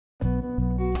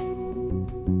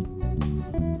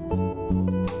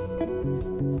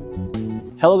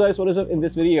Hello guys, what is up? In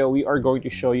this video, we are going to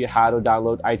show you how to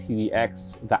download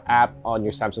ITVX, the app on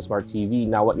your Samsung Smart TV.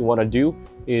 Now what you want to do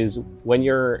is when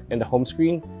you're in the home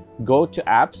screen, go to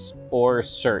apps or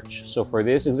search. So for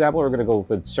this example, we're going to go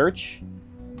with search.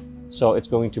 So it's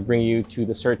going to bring you to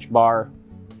the search bar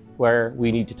where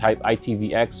we need to type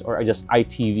ITVX or just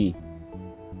ITV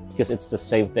because it's the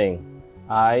same thing.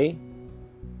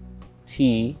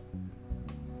 ITV.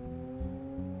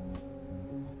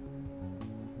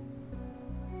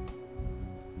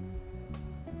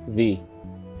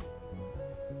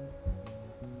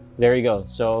 There you go.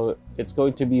 So it's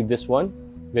going to be this one,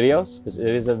 videos, because it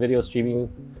is a video streaming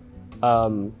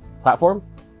platform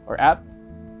or app.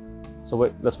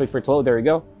 So let's wait for it to load. There we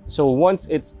go. So once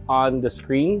it's on the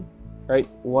screen, right?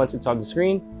 Once it's on the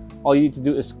screen, all you need to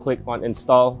do is click on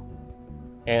install.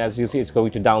 And as you can see, it's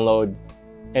going to download.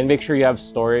 And make sure you have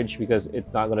storage because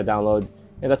it's not going to download.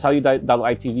 And that's how you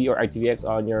download ITV or ITVX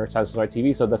on your Samsung Smart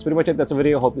TV. So that's pretty much it. That's a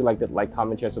video. Hope you liked it. Like,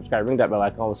 comment, share, subscribe, ring that bell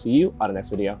icon. We'll see you on the next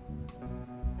video.